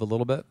actually love a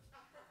little bit.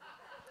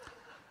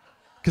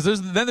 Because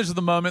there's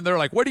the moment they're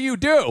like, what do you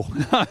do?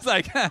 I was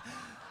like,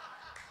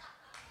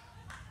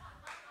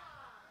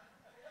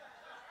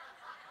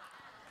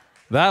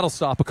 that'll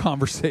stop a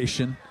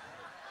conversation.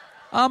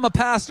 I'm a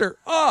pastor.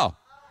 Oh.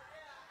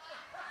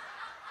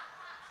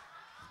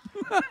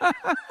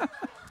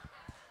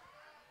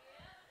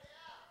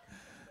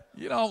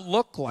 You don't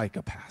look like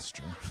a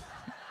pastor.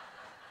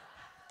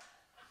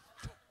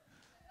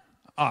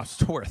 Oh, I was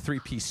to wear a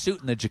 3-piece suit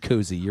in the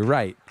jacuzzi. You're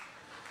right.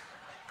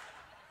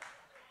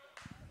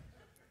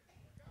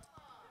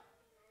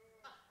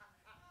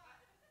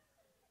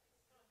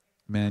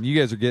 Man, you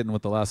guys are getting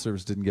what the last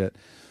service didn't get.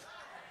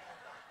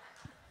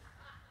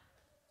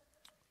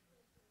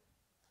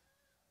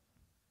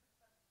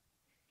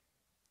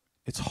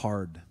 It's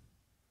hard.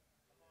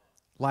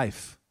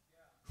 Life.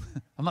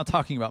 I'm not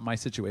talking about my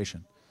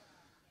situation.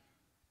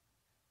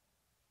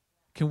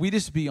 Can we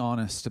just be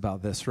honest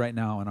about this right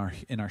now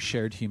in our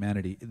shared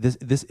humanity?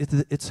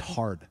 It's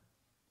hard.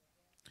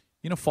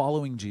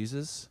 Following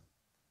Jesus,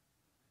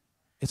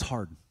 it's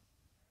hard.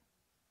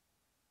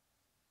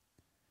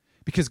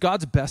 Because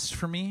God's best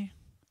for me,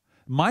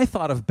 my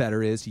thought of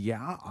better is,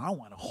 I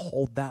want to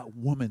hold that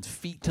woman's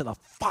feet to the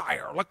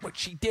fire. Look what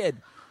she did.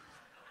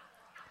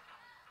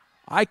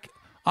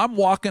 I'm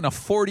walking a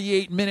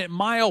 48-minute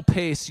mile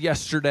pace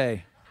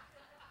yesterday.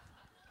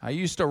 I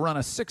used to run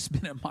a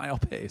 6-minute mile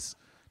pace.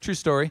 True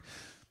story.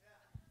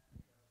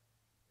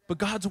 But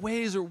God's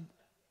ways are,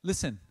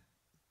 listen,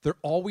 they're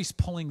always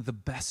pulling the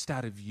best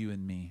out of you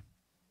and me.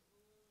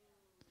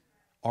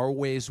 Our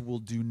ways will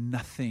do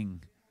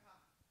nothing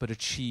but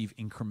achieve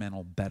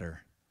incremental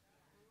better.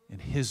 In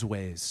His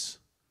ways,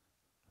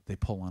 they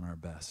pull on our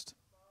best.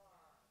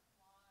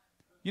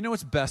 You know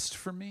what's best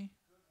for me?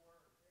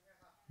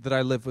 That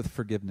I live with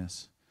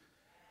forgiveness.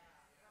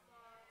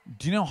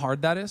 Do you know how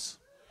hard that is?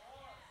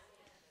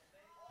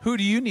 Who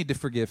do you need to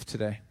forgive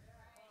today?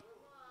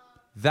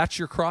 That's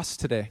your cross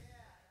today.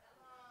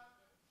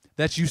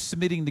 That's you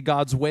submitting to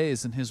God's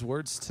ways and His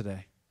words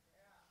today.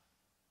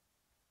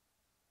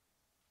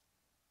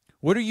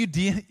 What are you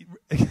dealing?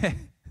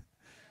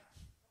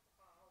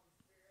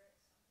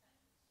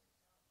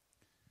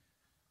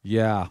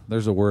 Yeah,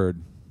 there's a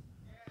word.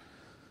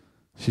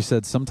 She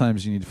said,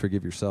 sometimes you need to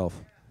forgive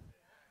yourself.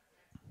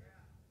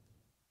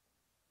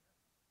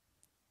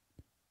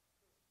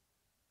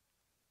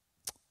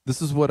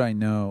 This is what I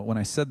know. When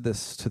I said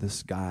this to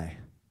this guy,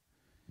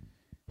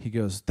 he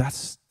goes,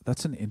 that's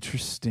an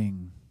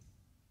interesting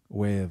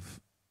way of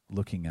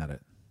looking at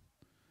it.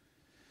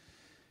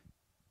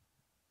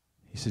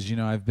 He says,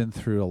 I've been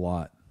through a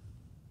lot.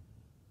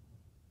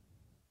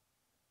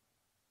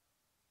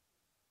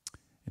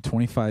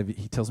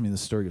 He tells me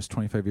this story. It was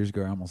 25 years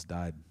ago, I almost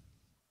died.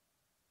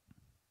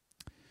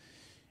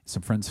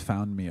 Some friends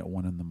found me at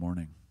 1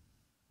 a.m.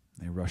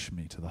 They rushed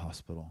me to the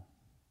hospital.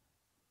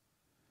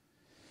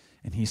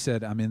 And he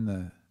said, I'm in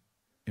the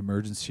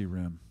emergency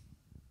room,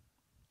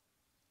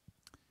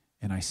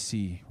 and I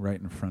see right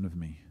in front of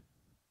me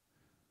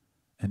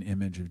an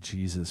image of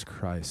Jesus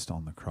Christ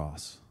on the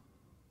cross.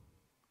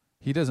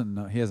 He doesn't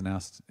know. He hasn't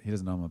asked. He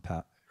doesn't know I'm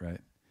a right?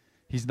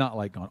 He's not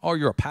like going, oh,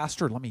 you're a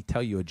pastor? Let me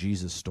tell you a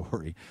Jesus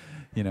story.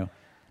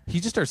 He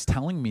just starts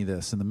telling me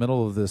this in the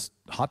middle of this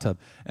hot tub.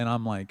 And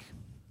I'm like,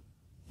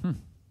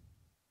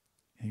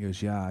 He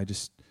goes, yeah,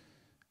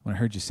 when I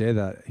heard you say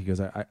that, he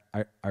goes, I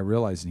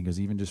realized, and he goes,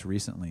 even just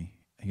recently,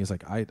 he goes,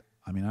 I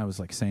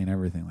was saying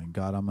everything, like,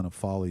 God, I'm going to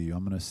follow you.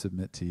 I'm going to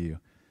submit to you.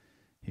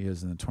 He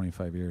goes, in the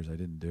 25 years, I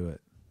didn't do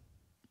it.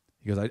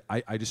 He goes,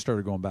 I just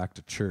started going back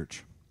to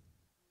church.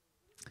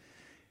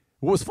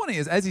 What was funny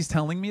is, as he's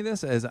telling me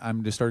this, as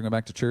I'm just starting to go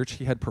back to church,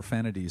 he had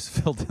profanities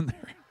filled in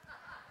there.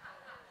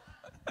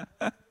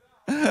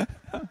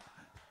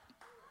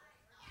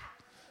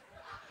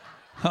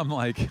 I'm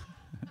like,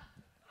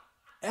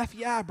 F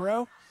yeah,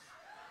 bro.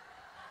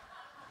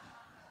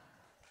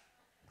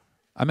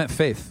 I meant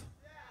faith.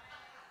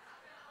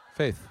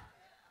 Faith.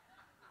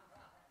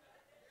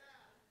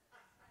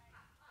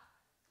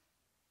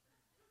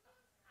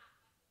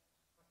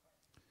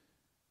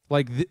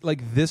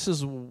 This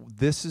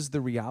is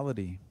the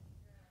reality.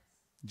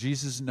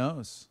 Jesus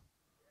knows.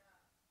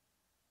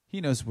 He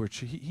knows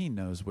he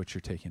knows what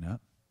you're taking up.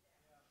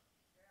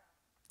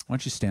 Why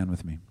don't you stand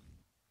with me?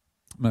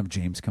 I'm going to have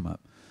James come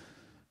up.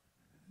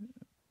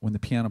 When the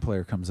piano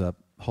player comes up,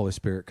 Holy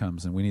Spirit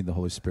comes, and we need the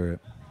Holy Spirit.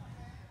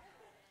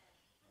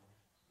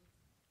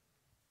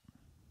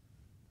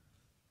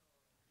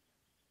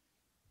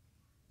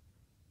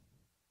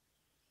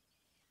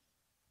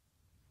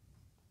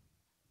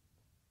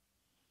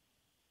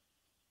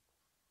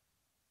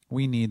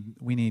 We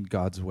need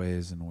God's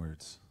ways and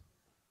words.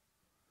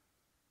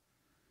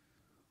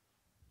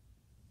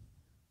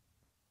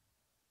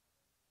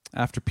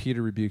 After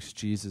Peter rebukes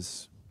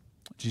Jesus,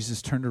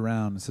 Jesus turned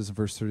around, it says in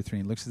verse 33,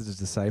 and looks at his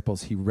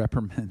disciples. He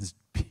reprimands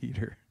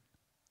Peter.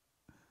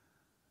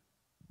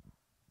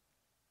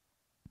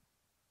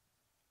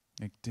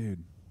 Like,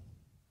 dude,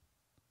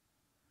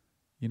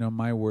 you know,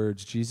 my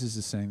words, Jesus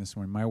is saying this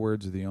morning, my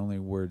words are the only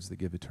words that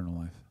give eternal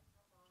life.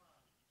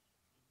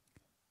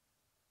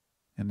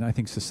 And I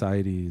think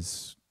society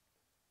is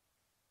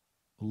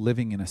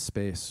living in a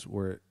space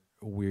where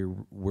we're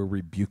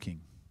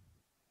rebuking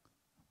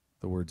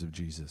the words of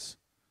Jesus.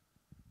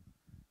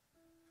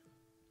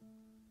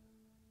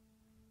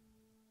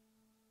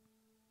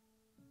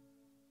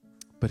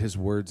 But his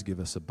words give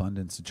us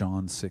abundance.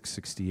 John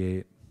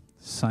 6:68.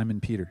 Simon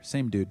Peter,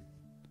 same dude.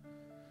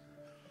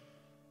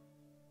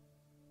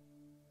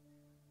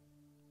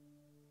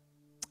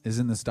 Is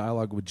in this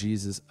dialogue with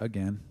Jesus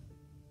again.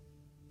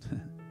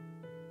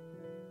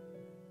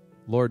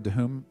 Lord, to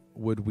whom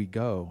would we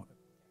go?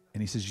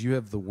 And he says, you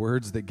have the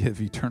words that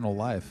give eternal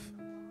life.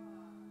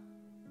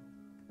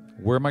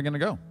 Where am I going to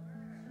go?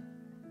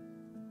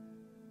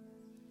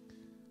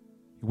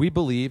 We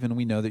believe and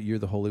we know that you're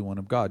the Holy One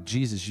of God.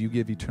 Jesus, you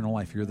give eternal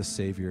life. You're the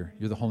Savior.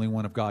 You're the Holy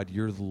One of God.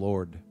 You're the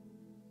Lord.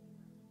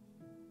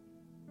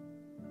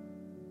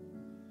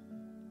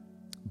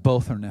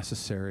 Both are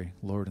necessary,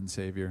 Lord and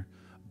Savior.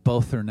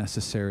 Both are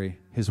necessary,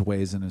 his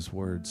ways and his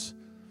words.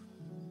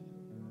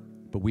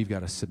 But we've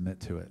got to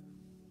submit to it.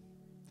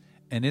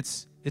 And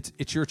it's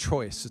your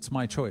choice. It's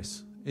my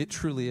choice. It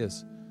truly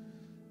is.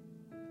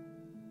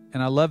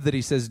 And I love that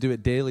he says do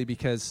it daily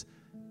because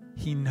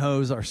he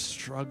knows our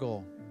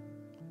struggle.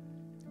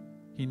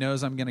 He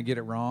knows I'm going to get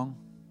it wrong.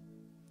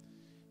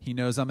 He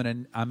knows I'm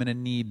going to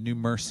need new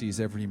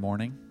mercies every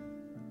morning.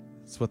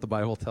 That's what the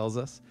Bible tells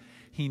us.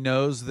 He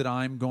knows that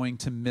I'm going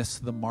to miss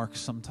the mark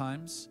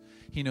sometimes.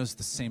 He knows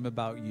the same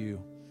about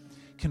you.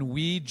 Can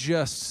we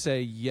just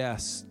say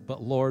yes,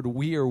 but Lord,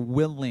 we are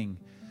willing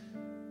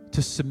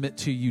to submit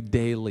to you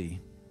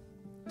daily,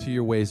 to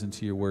your ways and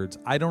to your words.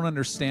 I don't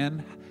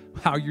understand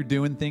how you're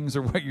doing things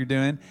or what you're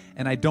doing,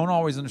 and I don't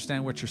always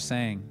understand what you're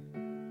saying.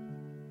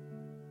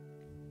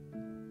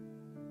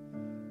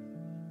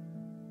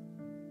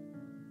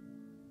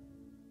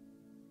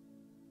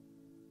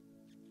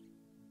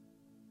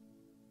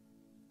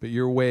 But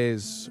your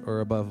ways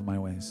are above my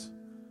ways.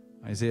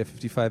 Isaiah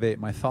 55:8,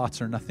 my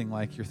thoughts are nothing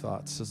like your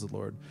thoughts, says the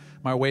Lord.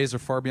 My ways are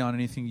far beyond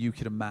anything you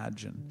could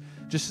imagine.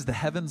 Just as the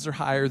heavens are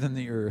higher than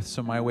the earth,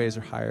 so my ways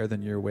are higher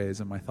than your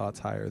ways, and my thoughts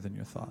higher than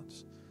your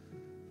thoughts.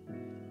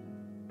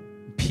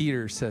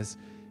 Peter says,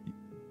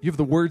 you have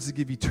the words that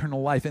give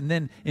eternal life. And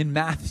then in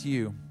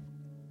Matthew,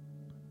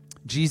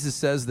 Jesus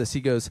says this.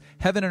 He goes,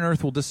 heaven and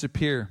earth will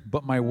disappear,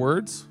 but my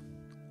words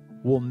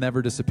will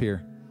never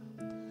disappear.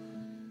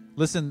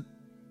 Listen,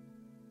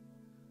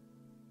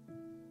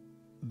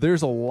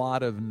 there's a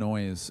lot of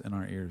noise in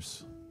our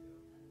ears.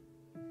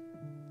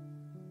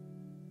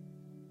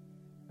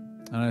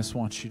 And I just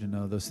want you to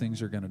know those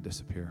things are going to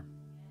disappear.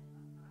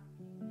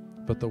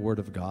 But the Word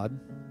of God,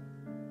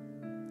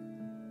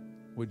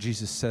 what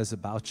Jesus says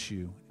about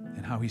you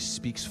and how he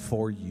speaks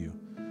for you,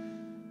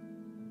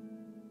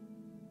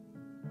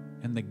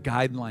 and the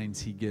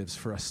guidelines he gives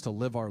for us to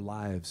live our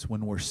lives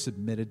when we're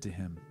submitted to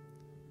him,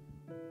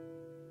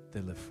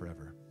 they live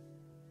forever.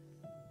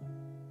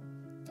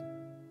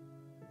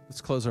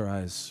 Let's close our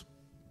eyes.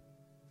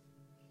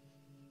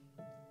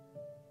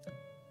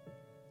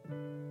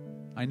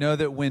 I know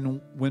that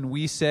when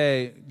we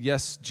say,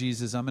 yes,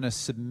 Jesus, I'm going to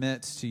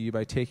submit to you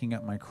by taking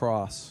up my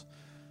cross,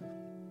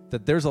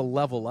 that there's a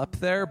level up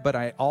there, but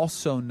I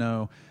also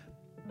know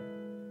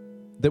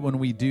that when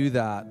we do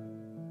that,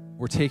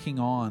 we're taking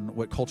on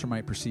what culture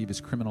might perceive as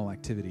criminal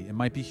activity. It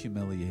might be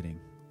humiliating.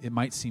 It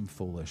might seem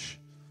foolish.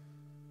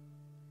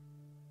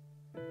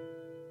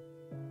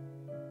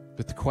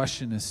 But the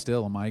question is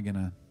still, am I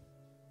going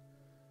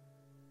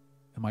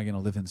to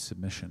live in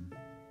submission?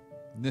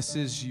 And this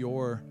is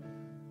your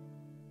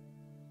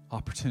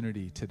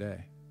opportunity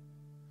today.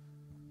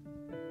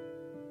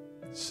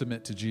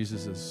 Submit to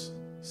Jesus as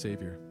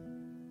Savior.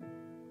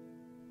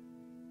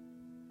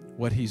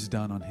 What he's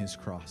done on his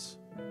cross,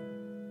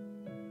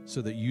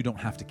 so that you don't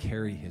have to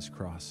carry his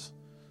cross.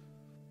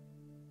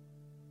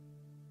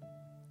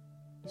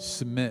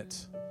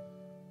 Submit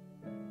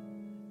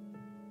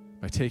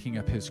by taking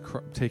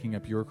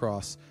up your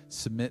cross.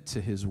 Submit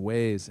to his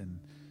ways and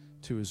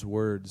to his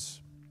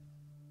words.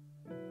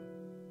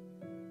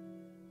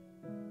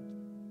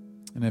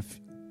 And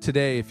if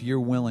you're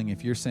willing,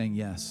 if you're saying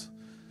yes,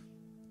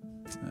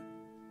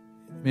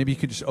 maybe you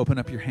could just open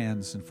up your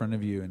hands in front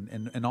of you.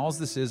 And all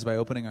this is, by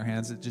opening our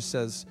hands, it just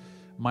says,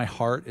 my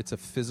heart. It's a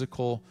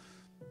physical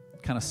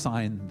kind of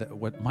sign that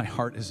what my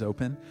heart is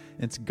open.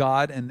 It's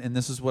God, and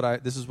this is what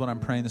I'm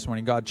praying this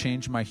morning. God,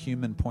 change my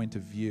human point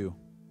of view.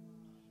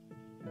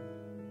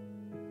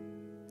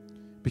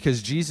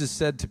 Because Jesus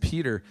said to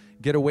Peter,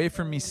 get away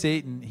from me,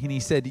 Satan. And he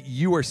said,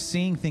 you are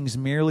seeing things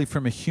merely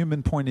from a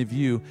human point of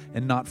view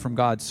and not from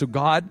God. So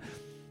God,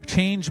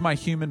 Change my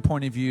human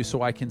point of view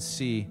so I can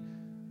see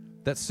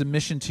that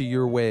submission to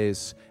your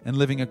ways and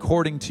living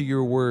according to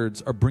your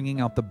words are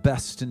bringing out the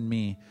best in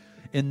me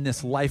in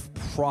this life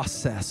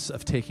process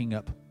of taking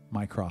up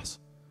my cross.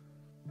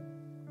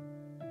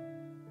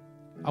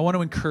 I want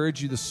to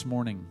encourage you this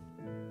morning.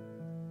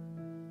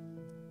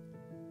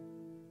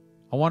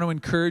 I want to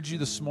encourage you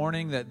this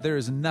morning that there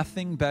is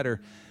nothing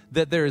better,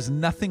 that there is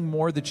nothing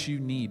more that you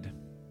need.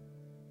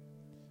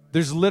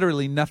 There's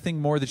literally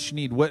nothing more that you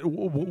need.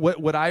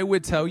 What I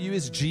would tell you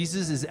is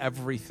Jesus is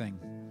everything.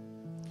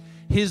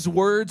 His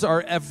words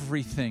are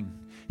everything.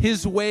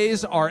 His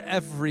ways are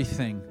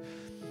everything.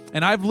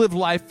 And I've lived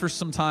life for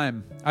some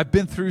time. I've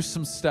been through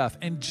some stuff.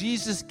 And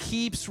Jesus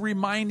keeps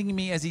reminding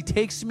me as he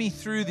takes me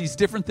through these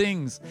different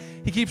things.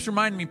 He keeps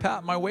reminding me,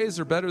 Pat, my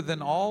ways are better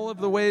than all of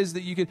the ways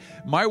that you could.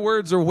 My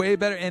words are way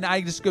better. And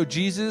I just go,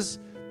 Jesus,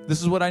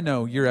 this is what I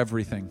know. You're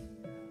everything.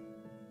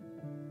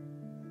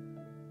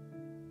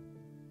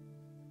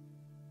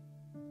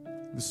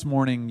 This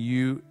morning,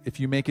 if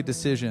you make a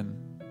decision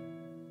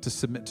to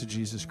submit to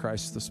Jesus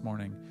Christ this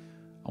morning,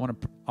 I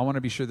want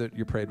to be sure that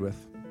you're prayed with.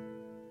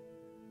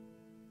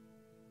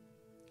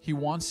 He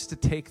wants to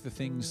take the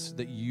things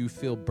that you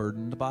feel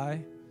burdened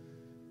by,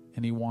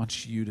 and he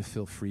wants you to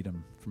feel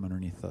freedom from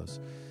underneath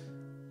those.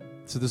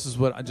 So this is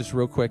what, just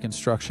real quick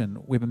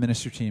instruction. We have a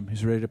minister team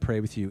who's ready to pray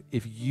with you.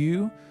 If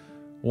you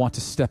want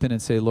to step in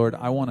and say, Lord,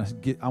 I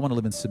want to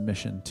live in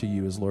submission to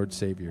you as Lord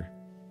Savior,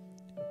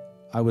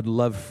 I would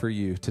love for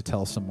you to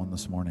tell someone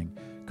this morning.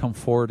 Come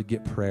forward to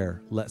get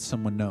prayer. Let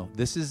someone know.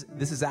 This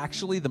is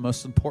actually the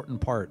most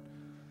important part,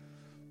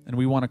 and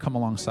we want to come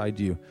alongside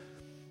you.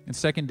 And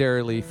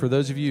secondarily, for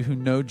those of you who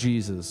know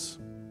Jesus,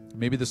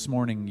 maybe this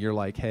morning you're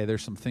like, hey,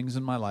 there's some things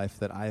in my life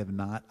that I have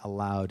not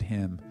allowed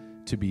him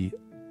to be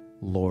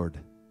Lord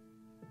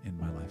in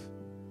my life.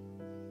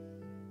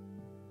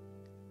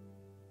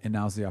 And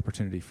now's the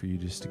opportunity for you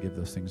just to give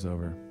those things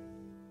over.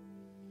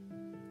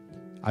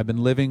 I've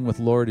been living with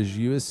Lord as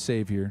you as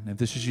Savior. And if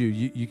this is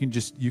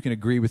you can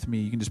agree with me.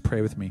 You can just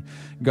pray with me.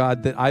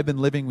 God, that I've been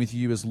living with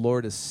you as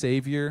Lord, as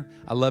Savior.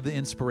 I love the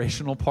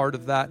inspirational part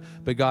of that.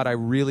 But God, I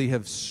really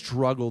have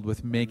struggled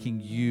with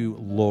making you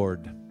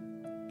Lord.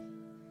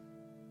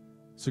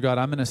 So God,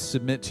 I'm going to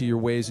submit to your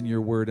ways and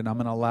your word, and I'm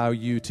going to allow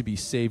you to be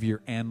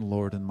Savior and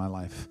Lord in my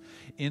life.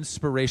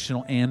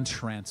 Inspirational and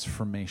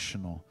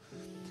transformational.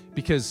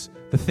 Because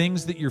the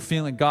things that you're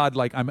feeling, God,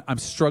 like I'm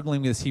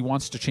struggling with this. He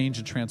wants to change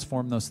and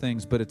transform those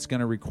things, but it's going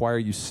to require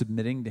you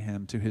submitting to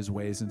him, to his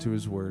ways and to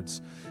his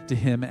words, to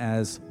him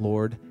as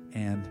Lord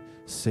and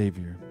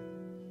Savior.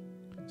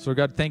 So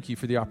God, thank you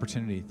for the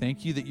opportunity.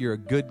 Thank you that you're a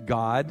good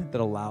God that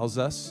allows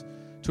us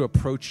to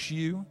approach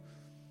you,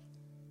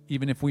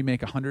 even if we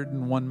make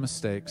 101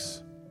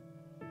 mistakes.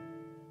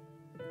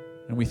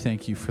 And we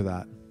thank you for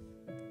that.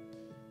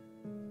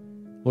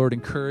 Lord,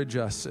 encourage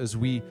us as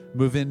we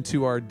move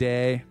into our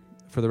day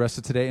for the rest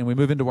of today, and we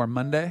move into our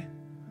Monday,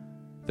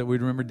 that we'd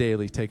remember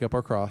daily, take up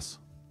our cross.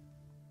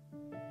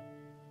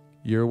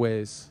 Your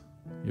ways,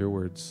 your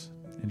words.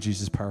 In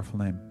Jesus' powerful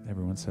name,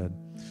 everyone said,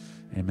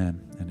 amen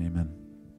and amen.